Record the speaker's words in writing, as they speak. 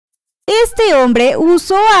Este hombre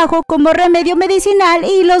usó ajo como remedio medicinal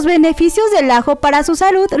y los beneficios del ajo para su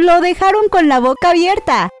salud lo dejaron con la boca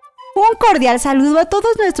abierta. Un cordial saludo a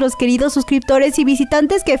todos nuestros queridos suscriptores y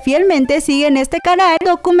visitantes que fielmente siguen este canal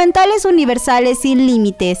Documentales Universales Sin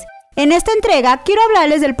Límites. En esta entrega quiero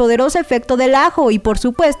hablarles del poderoso efecto del ajo y por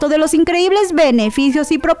supuesto de los increíbles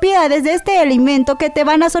beneficios y propiedades de este alimento que te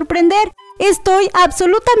van a sorprender. Estoy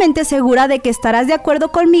absolutamente segura de que estarás de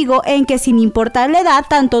acuerdo conmigo en que sin importar la edad,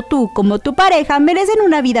 tanto tú como tu pareja merecen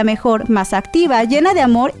una vida mejor, más activa, llena de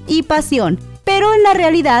amor y pasión. Pero en la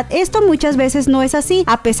realidad, esto muchas veces no es así.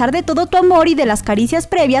 A pesar de todo tu amor y de las caricias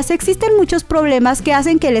previas, existen muchos problemas que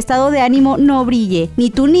hacen que el estado de ánimo no brille.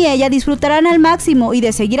 Ni tú ni ella disfrutarán al máximo y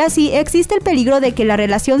de seguir así, existe el peligro de que la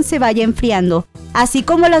relación se vaya enfriando. Así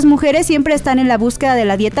como las mujeres siempre están en la búsqueda de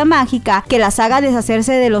la dieta mágica, que las haga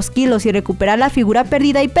deshacerse de los kilos y recuperar la figura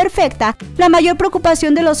perdida y perfecta, la mayor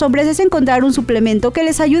preocupación de los hombres es encontrar un suplemento que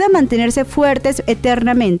les ayude a mantenerse fuertes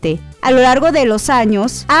eternamente. A lo largo de los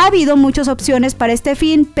años, ha habido muchas opciones para este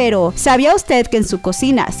fin, pero ¿sabía usted que en su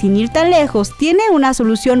cocina, sin ir tan lejos, tiene una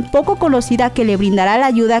solución poco conocida que le brindará la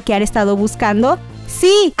ayuda que han estado buscando?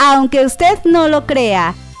 Sí, aunque usted no lo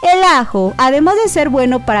crea. El ajo, además de ser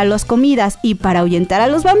bueno para las comidas y para ahuyentar a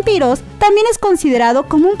los vampiros, también es considerado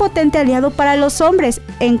como un potente aliado para los hombres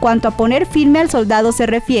en cuanto a poner firme al soldado se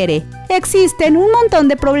refiere. Existen un montón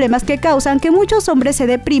de problemas que causan que muchos hombres se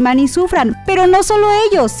depriman y sufran, pero no solo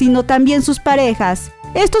ellos, sino también sus parejas.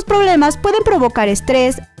 Estos problemas pueden provocar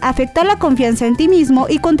estrés, afectar la confianza en ti mismo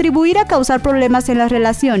y contribuir a causar problemas en las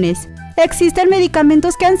relaciones. Existen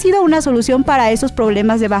medicamentos que han sido una solución para esos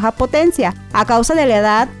problemas de baja potencia, a causa de la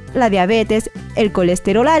edad, la diabetes, el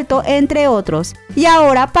colesterol alto, entre otros. Y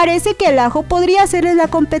ahora parece que el ajo podría hacerles la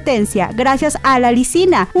competencia, gracias a la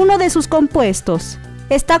lisina, uno de sus compuestos.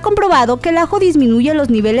 Está comprobado que el ajo disminuye los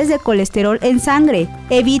niveles de colesterol en sangre,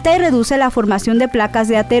 evita y reduce la formación de placas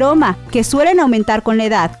de ateroma, que suelen aumentar con la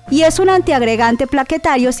edad, y es un antiagregante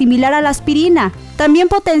plaquetario similar a la aspirina. También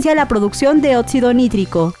potencia la producción de óxido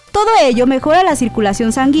nítrico. Todo ello mejora la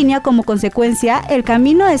circulación sanguínea, como consecuencia, el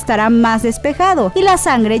camino estará más despejado y la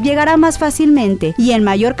sangre llegará más fácilmente y en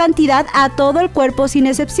mayor cantidad a todo el cuerpo sin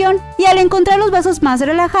excepción. Y al encontrar los vasos más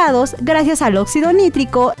relajados, gracias al óxido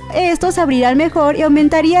nítrico, estos se abrirán mejor y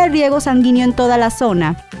aumentaría el riego sanguíneo en toda la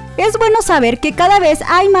zona. Es bueno saber que cada vez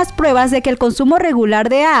hay más pruebas de que el consumo regular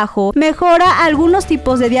de ajo mejora algunos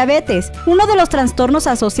tipos de diabetes, uno de los trastornos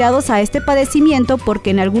asociados a este padecimiento porque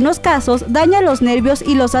en algunos casos daña los nervios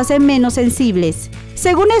y los hace menos sensibles.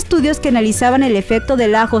 Según estudios que analizaban el efecto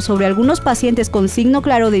del ajo sobre algunos pacientes con signo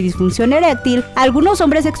claro de disfunción eréctil, algunos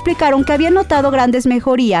hombres explicaron que habían notado grandes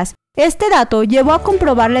mejorías. Este dato llevó a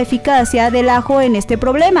comprobar la eficacia del ajo en este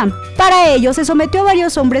problema. Para ello, se sometió a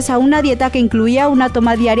varios hombres a una dieta que incluía una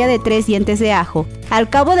toma diaria de 3 dientes de ajo. Al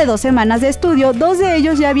cabo de 2 semanas de estudio, 2 de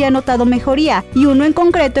ellos ya habían notado mejoría y uno en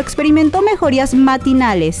concreto experimentó mejorías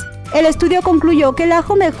matinales. El estudio concluyó que el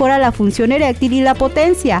ajo mejora la función eréctil y la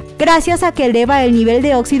potencia, gracias a que eleva el nivel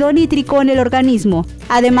de óxido nítrico en el organismo.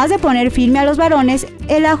 Además de poner firme a los varones,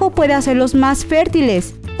 el ajo puede hacerlos más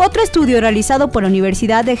fértiles. Otro estudio realizado por la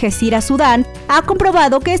Universidad de Gezira, Sudán, ha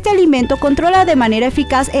comprobado que este alimento controla de manera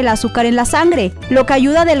eficaz el azúcar en la sangre, lo que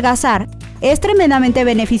ayuda a adelgazar. Es tremendamente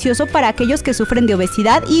beneficioso para aquellos que sufren de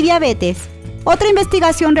obesidad y diabetes. Otra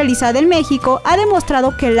investigación realizada en México ha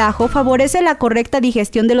demostrado que el ajo favorece la correcta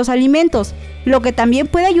digestión de los alimentos, lo que también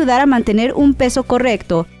puede ayudar a mantener un peso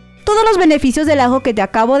correcto. Todos los beneficios del ajo que te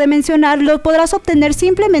acabo de mencionar los podrás obtener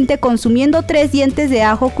simplemente consumiendo 3 dientes de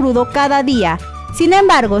ajo crudo cada día. Sin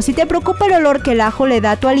embargo, si te preocupa el olor que el ajo le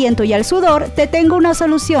da a tu aliento y al sudor, te tengo una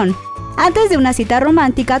solución. Antes de una cita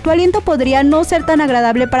romántica, tu aliento podría no ser tan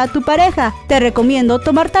agradable para tu pareja. Te recomiendo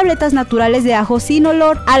tomar tabletas naturales de ajo sin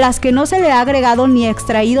olor, a las que no se le ha agregado ni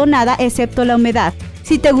extraído nada excepto la humedad.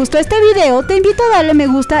 Si te gustó este video, te invito a darle me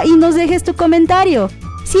gusta y nos dejes tu comentario.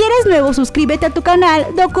 Si eres nuevo, suscríbete a tu canal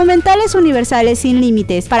Documentales Universales Sin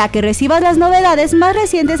Límites para que recibas las novedades más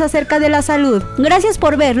recientes acerca de la salud. Gracias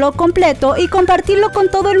por verlo completo y compartirlo con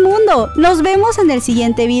todo el mundo. Nos vemos en el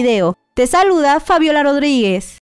siguiente video. Te saluda Fabiola Rodríguez.